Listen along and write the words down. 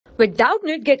With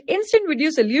Doubtnut, get instant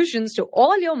video solutions to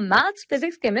all your maths,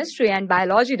 physics, chemistry, and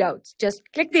biology doubts. Just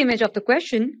click the image of the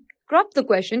question, crop the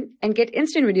question, and get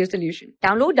instant video solution.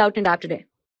 Download Doubtnut app today.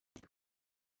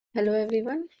 Hello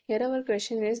everyone, here our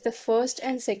question is the first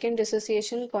and second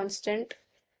dissociation constant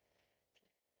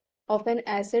of an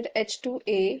acid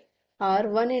H2A are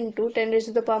 1 into 10 raised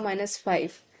to the power minus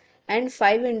 5 and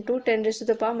 5 into 10 raised to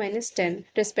the power minus 10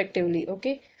 respectively.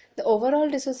 Okay, the overall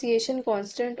dissociation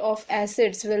constant of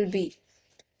acids will be,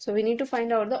 so we need to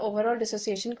find out the overall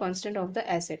dissociation constant of the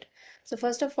acid. So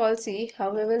first of all, see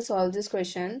how we will solve this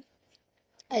question.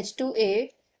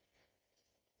 H2A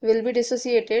will be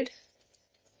dissociated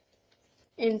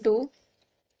into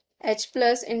H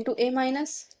plus into A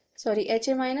minus,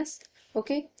 HA minus.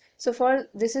 Okay, so for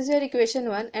this is your equation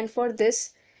 1, and for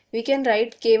this we can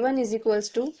write K1 is equals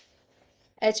to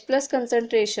H plus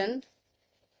concentration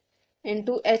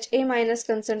into HA minus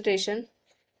concentration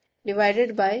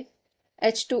divided by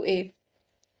H2A.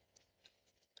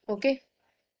 Okay,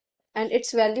 and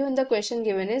its value in the question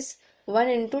given is 1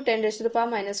 into 10 raised to the power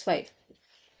minus 5.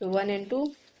 So 1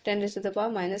 into 10 raised to the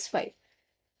power minus 5.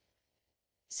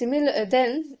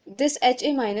 Then this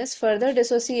HA minus further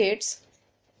dissociates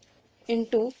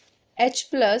into H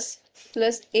plus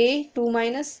plus A2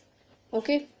 minus.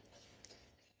 Okay,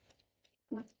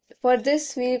 for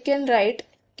this we can write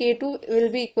K2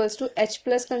 will be equals to H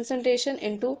plus concentration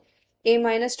into A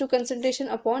minus 2 concentration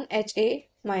upon HA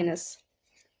minus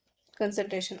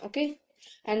concentration. Okay,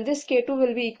 and this K2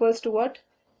 will be equals to what?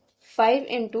 5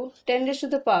 into 10 raised to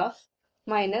the power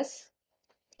minus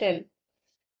 10.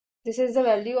 This is the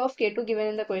value of K2 given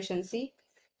in the question. See,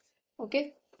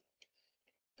 okay,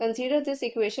 consider this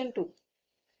equation 2,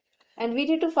 and we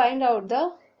need to find out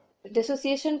the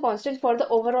dissociation constant for the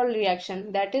overall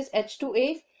reaction, that is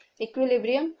H2A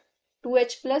equilibrium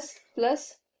 2H plus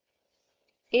plus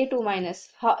A2 minus.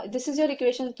 This is your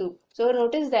equation 2. So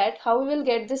notice that how we will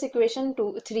get this equation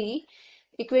 3.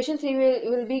 Equation 3 we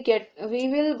will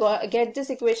get this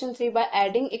equation 3 by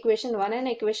adding equation 1 and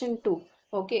equation 2.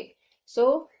 Okay,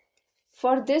 so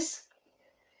for this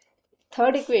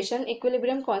third equation,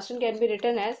 equilibrium constant can be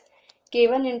written as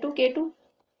K1 into K2.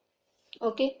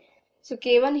 Okay, so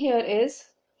K1 here is,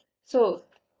 so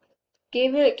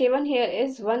K1 here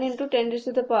is 1 into 10 raised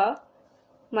to the power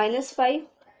minus 5,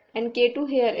 and K2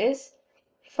 here is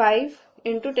 5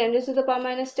 into 10 raised to the power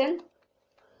minus 10.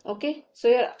 Okay, so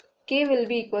your K will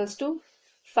be equals to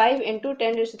 5 into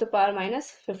 10 raised to the power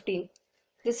minus 15.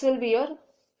 This will be your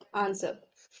answer.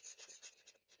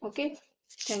 Okay,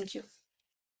 thank you.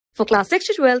 For class 6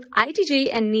 to 12, IIT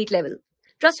JEE and NEET level.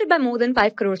 Trusted by more than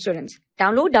 5 crore students.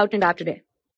 Download Doubtnut app today.